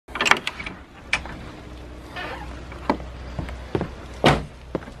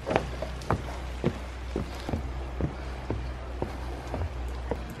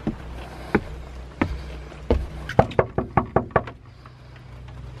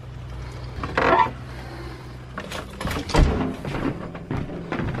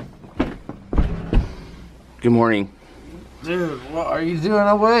Good morning. Dude, what are you doing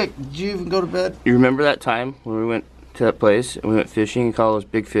awake? Did you even go to bed? You remember that time when we went to that place and we went fishing and caught those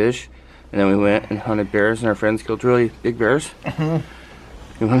big fish? And then we went and hunted bears and our friends killed really big bears? You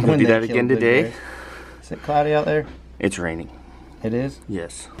want to go do that again today? Bears. Is it cloudy out there? It's raining. It is?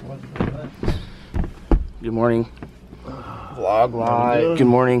 Yes. Good morning. Vlog live. Good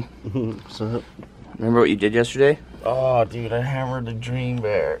morning. What's up? Remember what you did yesterday? Oh, dude, I hammered the dream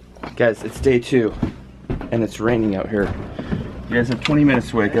bear. Guys, it's day 2 and it's raining out here. You guys have 20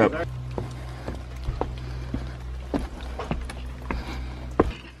 minutes to wake up.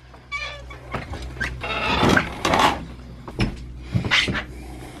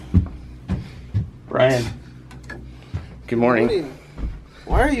 Brian. Good morning.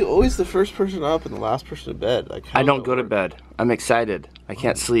 Why are you always the first person up and the last person to bed? Like, I don't go to bed. I'm excited. I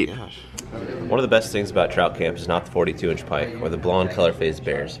can't sleep. Gosh. One of the best things about Trout Camp is not the 42-inch pike or the blonde color phased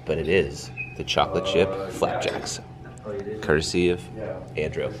bears, but it is the chocolate chip flapjacks, courtesy of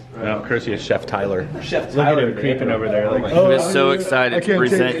Andrew. No, courtesy of Chef Tyler. Chef Tyler creeping over there. Like, He was so excited to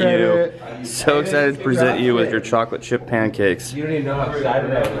present you. So excited to present you with your chocolate chip pancakes. you don't even know how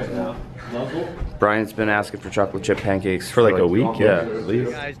excited I am now. Brian's been asking for chocolate chip pancakes For like a week, yeah. At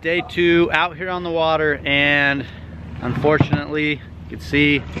least. Guys, day 2 out here on the water, and unfortunately, you can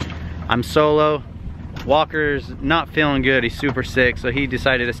see I'm solo. Walker's not feeling good. He's super sick, so he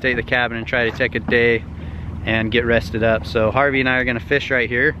decided to stay at the cabin and try to take a day and get rested up. So Harvey and I are gonna fish right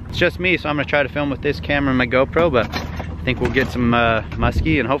here. It's just me, so I'm gonna try to film with this camera and my GoPro, but I think we'll get some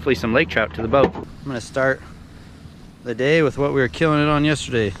muskie and hopefully some lake trout to the boat. I'm gonna start the day with what we were killing it on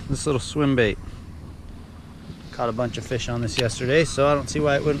yesterday, this little swim bait. Caught a bunch of fish on this yesterday, so I don't see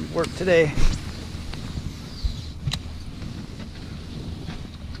why it wouldn't work today.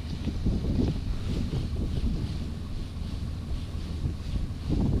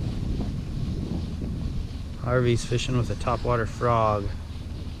 Harvey's fishing with a topwater frog.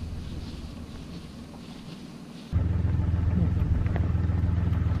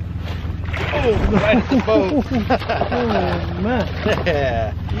 Oh, right at the boat. Oh, man.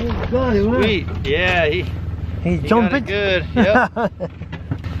 Yeah. Got it, man. Sweet. Yeah, he He's got jumping. it good. Yep.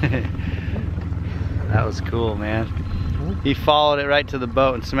 That was cool, man. He followed it right to the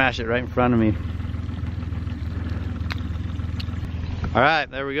boat and smashed it right in front of me. All right,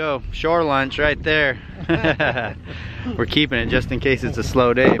 there we go. Shore lunch right there. We're keeping it just in case it's a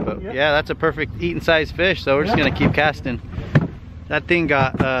slow day, but yeah, that's a perfect eating size fish, so we're just gonna keep casting. That thing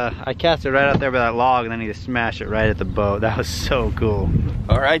got, I cast it right out there by that log and then he just smashed it right at the boat. That was so cool.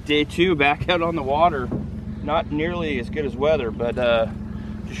 All right, day 2, back out on the water. Not nearly as good as weather, but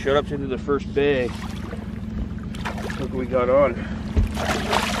just showed up to the first bay. Look what we got on.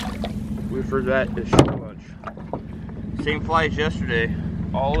 We refer to that as shore lunch. Same fly as yesterday.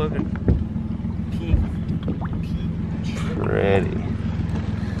 Olive and peach. Ready.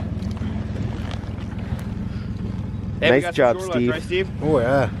 Hey, Nice job, Steve. Right, Steve. Oh,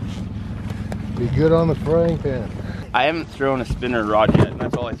 yeah. Be good on the frying pan. I haven't thrown a spinner rod yet, and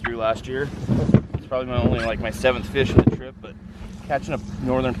that's all I threw last year. It's probably only like my 7th fish of the trip, but catching a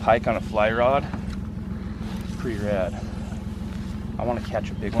northern pike on a fly rod is pretty rad. I want to catch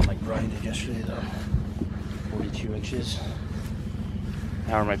a big one like Brian did yesterday though. 42 inches.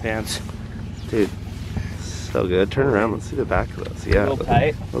 How are my pants? Dude, so good. Turn around, let's see the back of those. Yeah, A little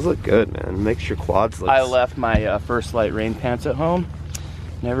tight. those look good, man. Makes your quads look... I left my First Light rain pants at home.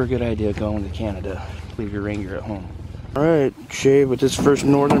 Never a good idea going to Canada. Leave your rain gear at home. All right, Shay with his first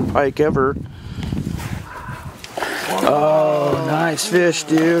northern pike ever. Oh, nice fish,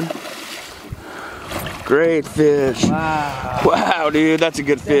 dude. Great fish. Wow. Wow, dude, that's a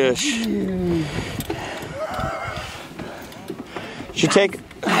good fish. Should take...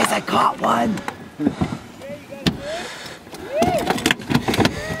 Guys, I caught one.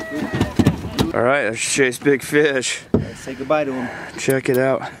 All right, let's chase big fish. Say goodbye to him. Check it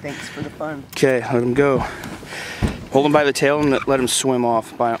out. Thanks for the fun. Okay, let him go. Hold him by the tail and let him swim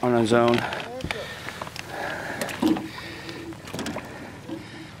off on his own.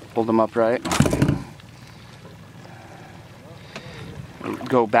 Hold him upright.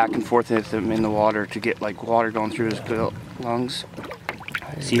 Go back and forth with him in the water to get like water going through his lungs.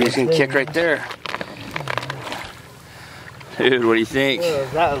 See, he's gonna kick right there. Dude, what do you think?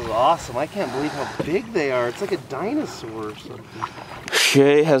 That was awesome. I can't believe how big they are. It's like a dinosaur or something.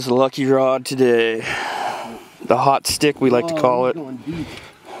 Shay has a lucky rod today. The hot stick, we like to call it.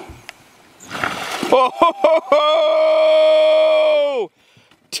 Oh!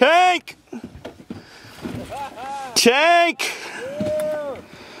 Tank! Tank!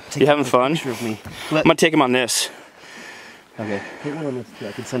 You having fun? Of me. I'm gonna take him on this. Okay. Hit one on this.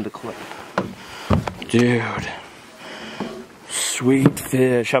 I can send a clip. Dude. Sweet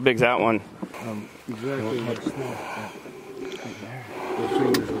fish. How big's that one?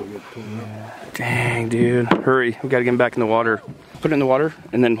 Dang, dude. Hurry. We gotta get him back in the water. Put it in the water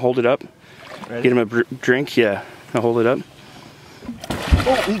and then hold it up. Ready? Get him a drink. Yeah. Now hold it up.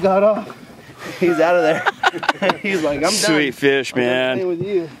 Oh, he got off. He's out of there. He's like, I'm done. Sweet fish, man. I'm with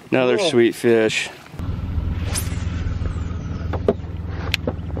you. Another sweet fish.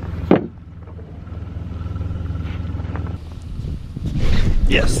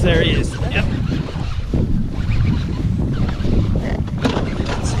 Yes, there he is. Yep.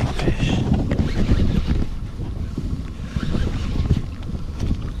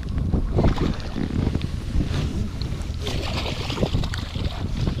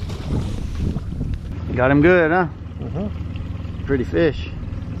 Got him good, huh? Pretty fish.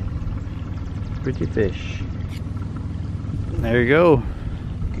 Pretty fish. There you go.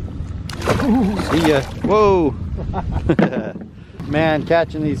 See ya. Whoa. Man,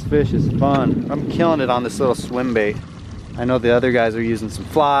 catching these fish is fun. I'm killing it on this little swim bait. I know the other guys are using some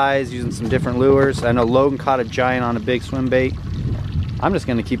flies, using some different lures. I know Logan caught a giant on a big swim bait. I'm just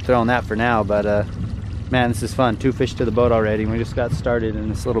gonna keep throwing that for now, but man, this is fun. 2 fish to the boat already. We just got started in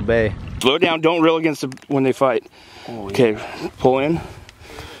this little bay. Slow down, don't reel against them when they fight. Oh, yeah. Okay, pull in.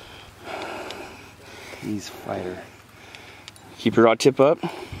 He's a fighter. Keep your rod tip up.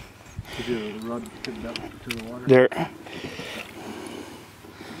 Keep your rod tipped up to the water. There.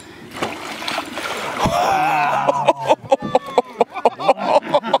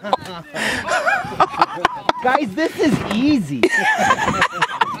 Guys, this is easy.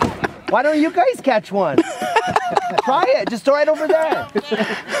 Why don't you guys catch one? Try it, just throw it over there.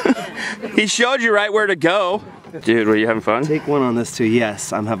 He showed you right where to go. Dude, were you having fun? Take one on this too.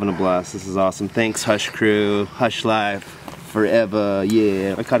 Yes, I'm having a blast. This is awesome. Thanks, Hush Crew, Hush Life, forever.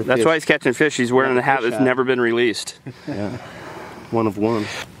 Yeah, I caught a That's fish. why he's catching fish. He's wearing a hat that's never been released. Yeah, one of one.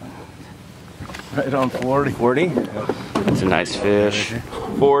 Right on 40. 40? It's a nice fish.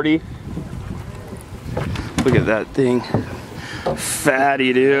 40. Look at that thing.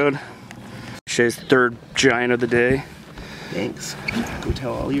 Fatty, dude. Shay's third giant of the day. Thanks. Go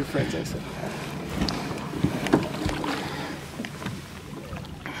tell all your friends I said.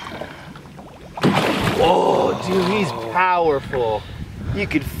 Whoa, dude, he's powerful. You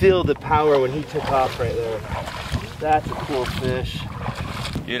could feel the power when he took off right there. That's a cool fish.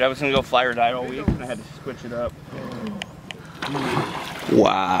 Dude, I was gonna go fly or die all week and I had to switch it up.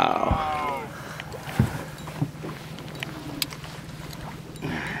 Wow.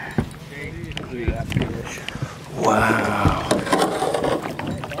 Look at that fish. Wow.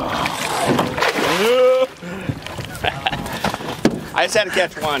 I just had to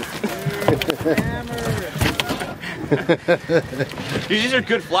catch one. These are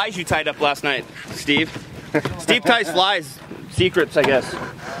good flies you tied up last night, Steve. Steve ties flies. Secrets, I guess.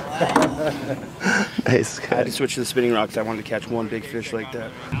 Nice. I had to switch to the spinning rocks. I wanted to catch one big fish like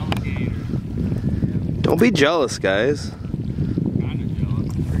that. Don't be jealous, guys.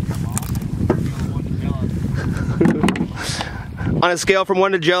 On a scale from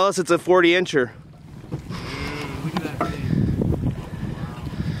 1 to jealous, it's a 40-incher.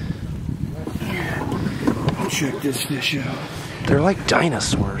 Check this fish out. They're like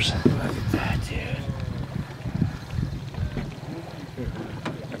dinosaurs. Look at that, dude.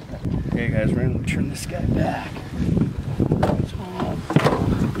 Okay, guys, we're gonna turn this guy back.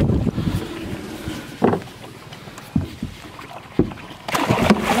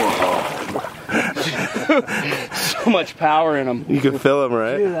 So much power in him. You can feel them,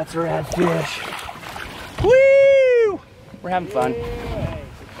 right? Dude, that's a rad fish. Woo! We're having fun.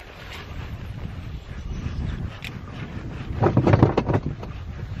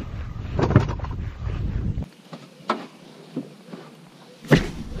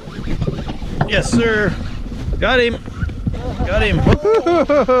 Yes, sir. Got him. Got him.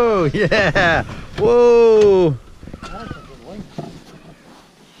 Whoa, yeah. Whoa.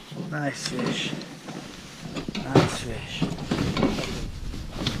 Nice fish. Nice fish.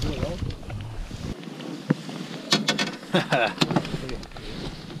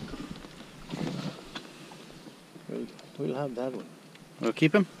 We'll have that one. We'll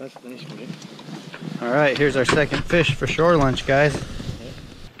keep him? That's nice one. All right, here's our second fish for shore lunch, guys.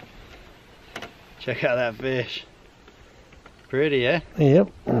 Check out that fish. Pretty, eh? Yep.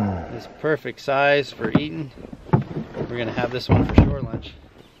 It's perfect size for eating. We're gonna have this one for shore lunch.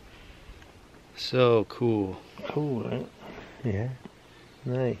 So cool. Cool, right? Yeah.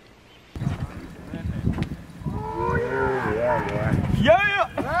 Nice. Yeah!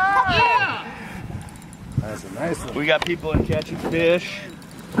 That's a nice one. We got people in catching fish.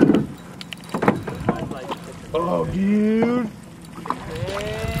 Oh, dude.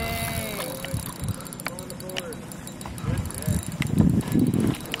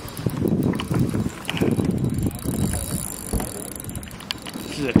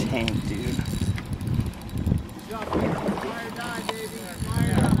 This is a tank, dude.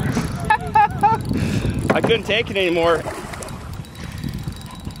 I couldn't take it anymore.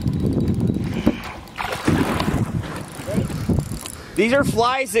 These are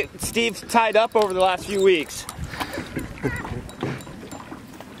flies that Steve's tied up over the last few weeks.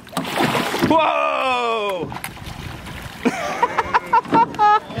 Whoa!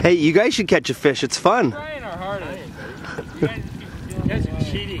 Hey, you guys should catch a fish. It's fun. Trying our hardest. You guys are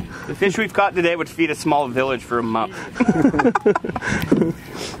cheating. The fish we've caught today would feed a small village for a month.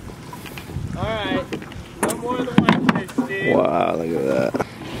 Alright. No more than one fish, Steve. Wow, look at that.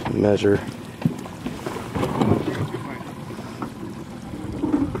 Measure.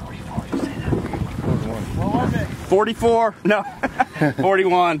 44. No.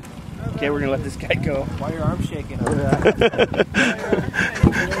 41. Okay, we're gonna let this guy go. Why are your arms shaking? I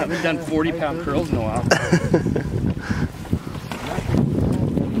haven't done 40-pound curls in a while.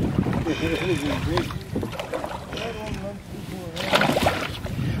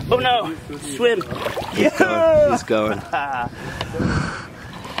 Oh no! Swim! He's going.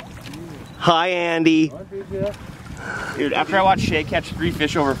 Hi, Andy. Dude, after I watched Shay catch 3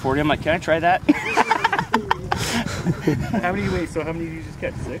 fish over 40, I'm like, can I try that? How many did you just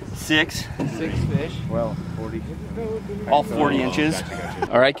catch? 6? 6. 6 fish. Well, 40. All 40 inches.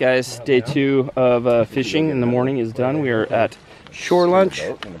 All right, guys, day 2 of fishing in the morning is done. We are at shore lunch.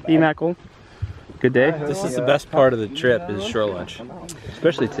 Bmack, good day. This is the best part of the trip is shore lunch.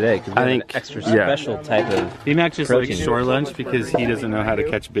 Especially today, because we have an extra special type of Bmack just likes protein. shore lunch because he doesn't know how to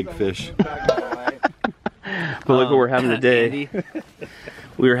catch big fish. But look what we're having today.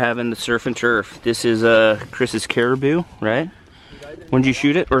 We were having the surf and turf. This is Chris's caribou, right? When did you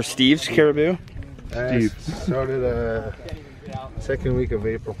shoot it? Or Steve's caribou? Steve. Started second week of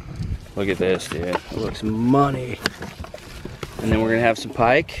April. Look at this, dude. It looks money. And then we're gonna have some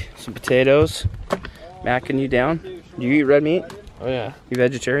pike, some potatoes. Macking you down. Do you eat red meat? Oh yeah. You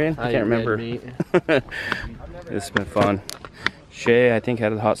vegetarian? I can't remember. This has been fun. Shay, I think,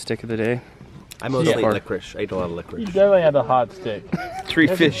 had the hot stick of the day. I mostly licorice. I eat a lot of licorice. You definitely had the hot stick. 3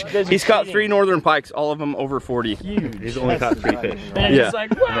 fish. He's caught 3 northern pikes, all of them over 40. Huge. He's only caught 3 fish. And Yeah. it's like,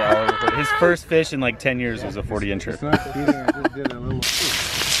 wow. His first fish in like 10 years was a 40-incher. It's not cheating, I just did a little.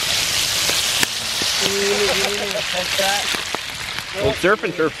 Well, surf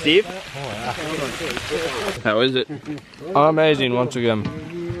and turf, Steve. How is it? Amazing once again.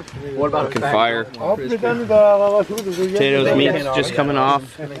 What about fucking fire? Potatoes, meat just coming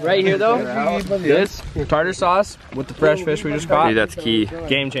off. Right here though, this tartar sauce with the fresh fish we just caught. Dude, that's key.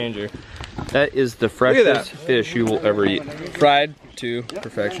 Game changer. That is the freshest fish you will ever eat. Fried to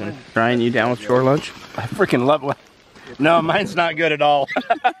perfection. Ryan, you down with shore lunch? I freaking love it. No, mine's not good at all.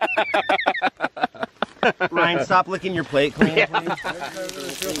 Ryan, stop licking your plate clean.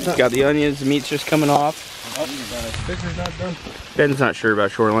 Got the onions, the meat's just coming off. Ben's not sure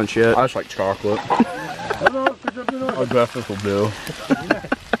about shore lunch yet. I just like chocolate. I definitely will do.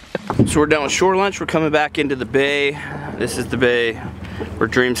 So we're done with shore lunch. We're coming back into the bay. This is the bay where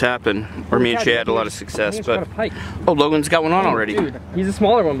dreams happen, where me and Shay had a lot of success. But oh, Logan's got one on already. Dude, he's a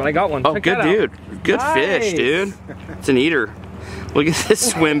smaller one, but I got one. Oh, Check good that out. dude. Good fish, dude. It's an eater. Look at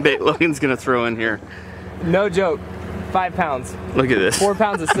this swim bait Logan's gonna throw in here. No joke. 5 pounds. Look at this. 4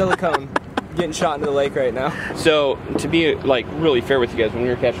 pounds of silicone getting shot into the lake right now. So to be like really fair with you guys, when we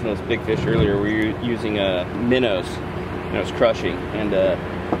were catching those big fish earlier, we were using minnows, and it was crushing, and it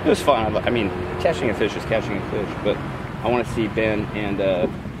was fun. I mean, catching a fish is catching a fish, but I want to see Ben and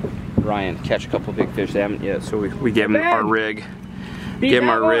Ryan catch a couple of big fish. They haven't yet, so we gave them our rig. Give them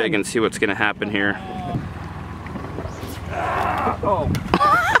our rig and see what's gonna happen here. Oh,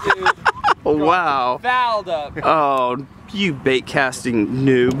 dude. Oh, wow. Fouled up. Oh, you bait casting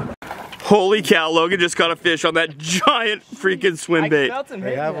noob. Holy cow, Logan just caught a fish on that giant freaking swim bait. I felt him They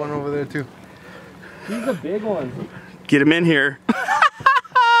hit have me. one over there too. He's a big one. Get him in here.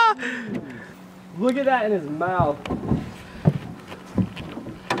 Look at that in his mouth.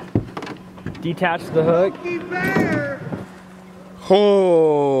 Detach the hook.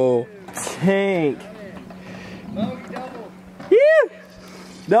 Oh. Tank. Yeah.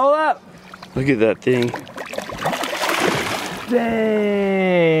 Double up. Look at that thing.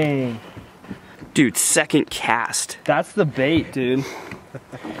 Dang. Dude, second cast. That's the bait, dude.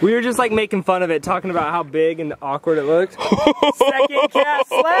 We were just like making fun of it, talking about how big and awkward it looked. Second cast,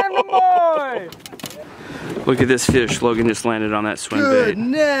 slam the boy! Look at this fish Logan just landed on that swim bait.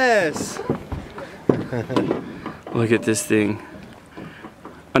 Goodness! Look at this thing.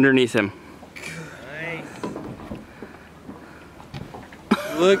 Underneath him. Nice.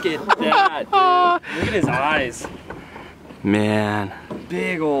 Look at that, dude. Look at his eyes. Man.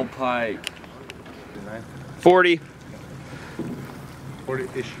 Big old pike. 40.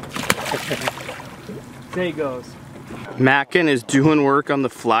 40-ish. There he goes. Mackin is doing work on the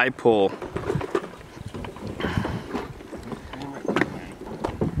fly pole.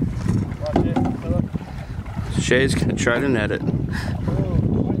 Shay's gonna try to net it.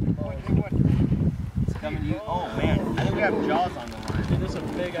 It's coming to you. Oh man, I think we have jaws on the line. Dude, this is a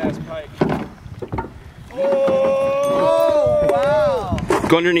big ass pike. Oh wow!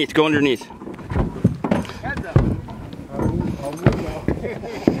 Go underneath, go underneath. Heads up.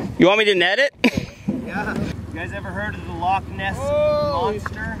 You want me to net it? Yeah. You guys ever heard of the Loch Ness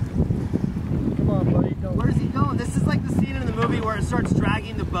Monster? Come on, buddy. Don't. Where's he going? This is like the scene in the movie where it starts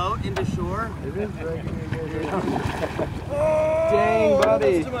dragging the boat into shore. It is dragging me. Dang,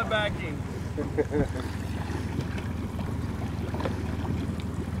 buddy. To my backing.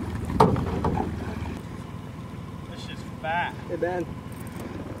 This is fat. Hey, Ben.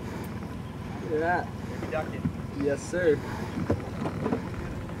 Look at that. Ducking. Yes, sir.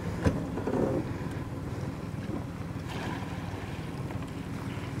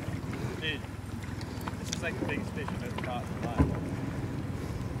 Dude, this is like the biggest fish I've ever caught in my life.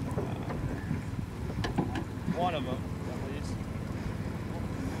 One of them, at least.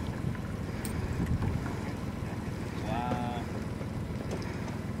 Wow.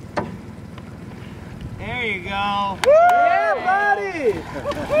 There you go. Yeah, buddy.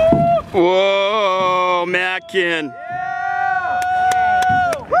 Whoa, Mackin.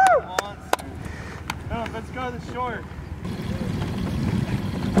 Monster. No, let's go to the shore.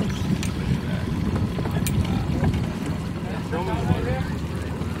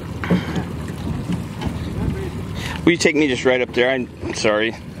 Will you take me just right up there? I'm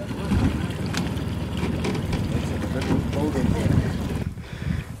sorry.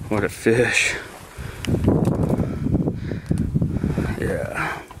 What a fish.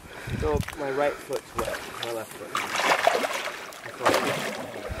 Yeah. So my right foot's wet. My left foot.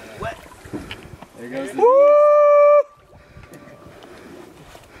 Wet. There goes the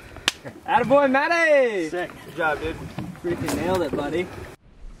Attaboy, Matty! Sick. Good job, dude. Freaking nailed it, buddy.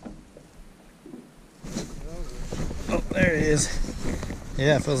 Oh, there it is.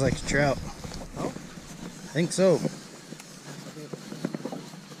 Yeah, it feels like a trout. Oh? I think so.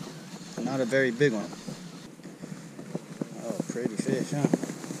 Not a very big one. Oh, pretty fish, huh?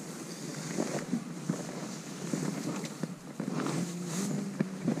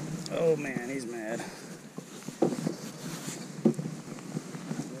 Oh man, he's mad.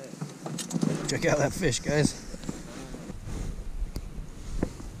 Check out that fish, guys.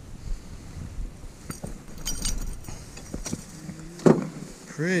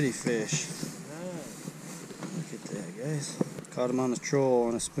 Pretty fish. Look at that, guys. Caught him on a troll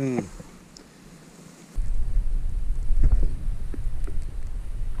on a spoon.